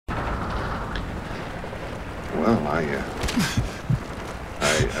Well, I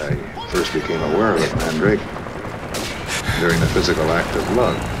first became aware of it, Mandrake, during the physical act of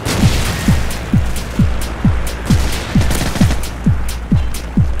love.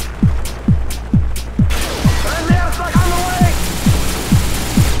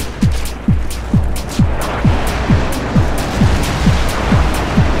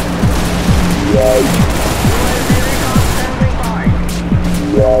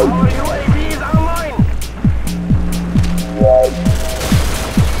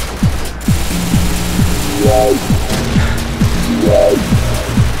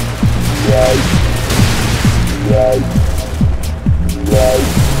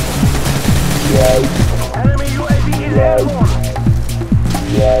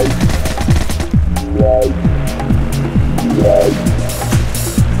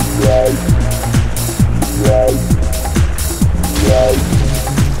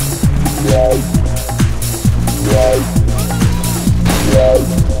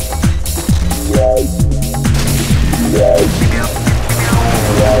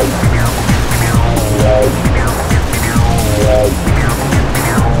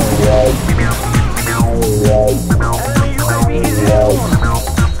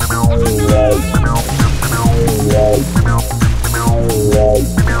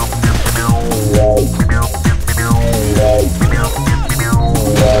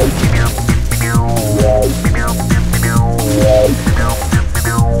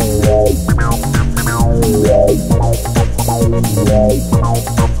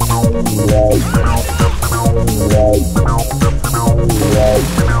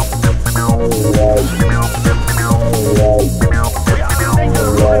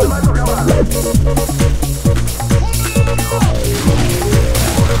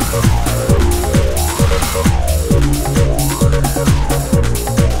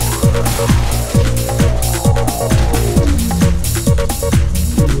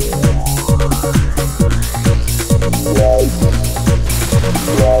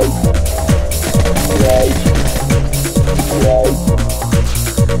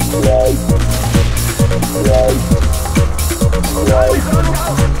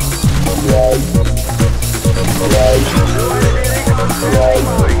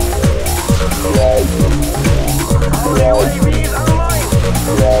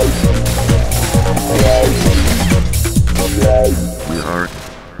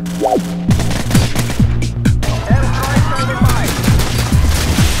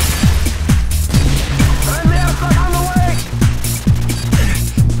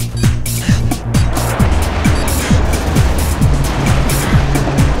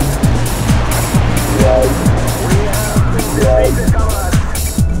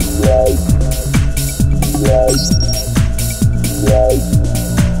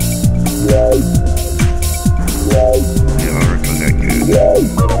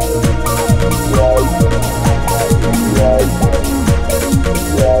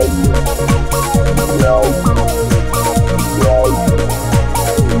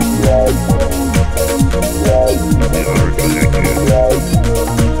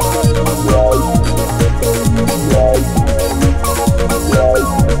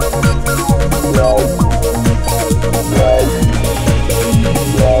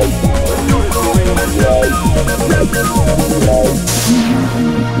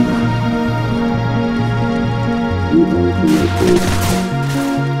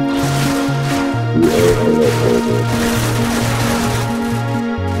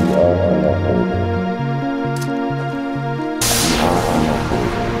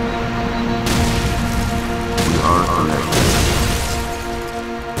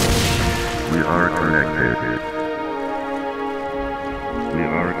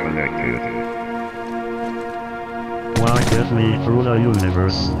 Walk me through the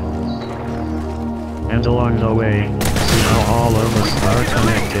universe. And along the way, see how all of us are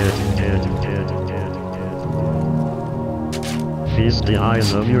connected. Feast the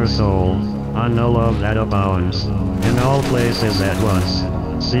eyes of your soul on the love that abounds in all places at once,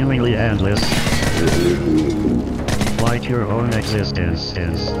 seemingly endless, like your own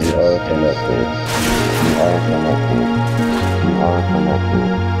existence. We are connected. We are connected. We are connected.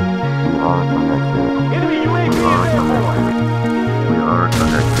 We are connected. Enemy UAV We are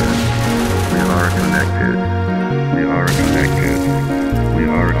connected. We are connected. We are connected. We are connected. We are connected. We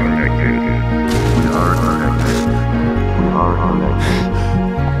are connected. We are connected. We are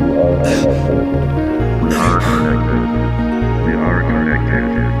connected. We are connected. We are connected. We are connected.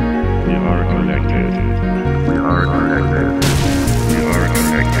 We are connected. We are connected. We are connected. We are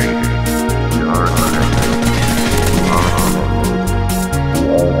connected. We are connected.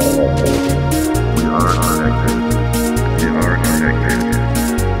 We are connected.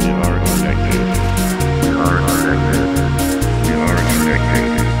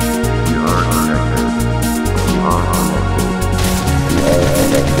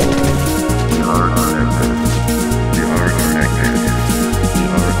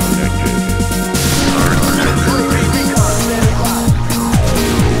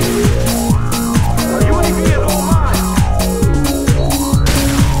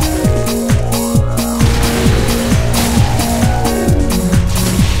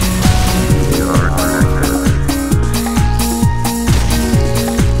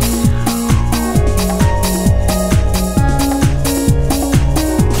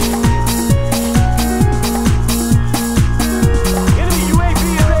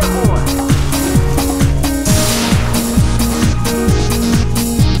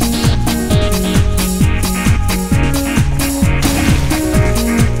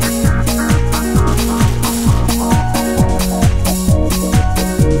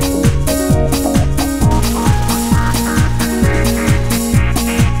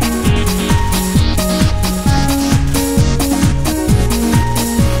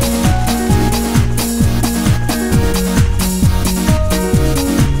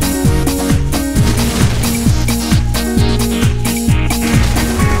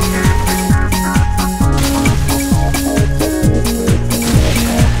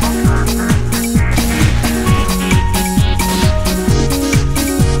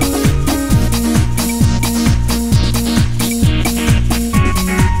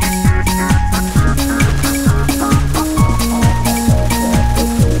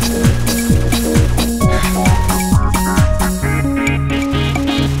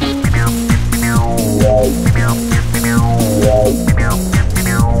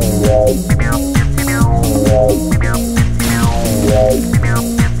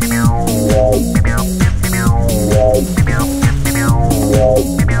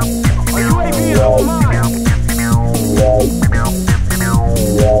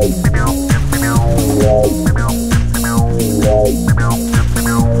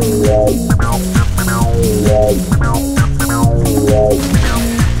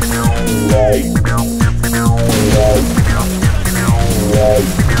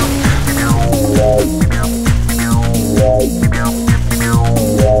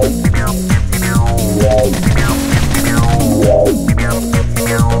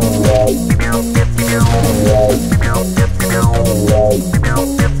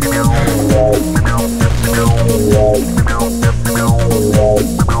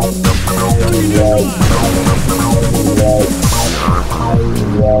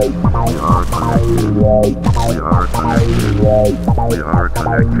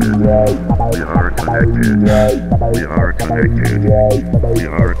 connected. We are connected. We are connected. We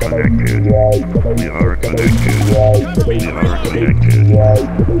are connected. We are connected. We are connected.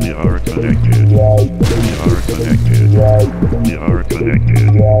 We are connected. We are connected. We are connected. We are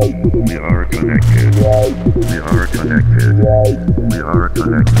connected. We are connected. We are connected. We are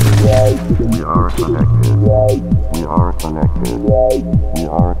connected. We are connected. We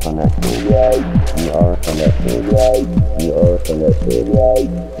are connected. We are connected. We are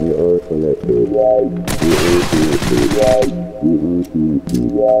connected. We are connected.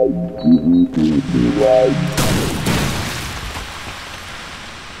 We are connected.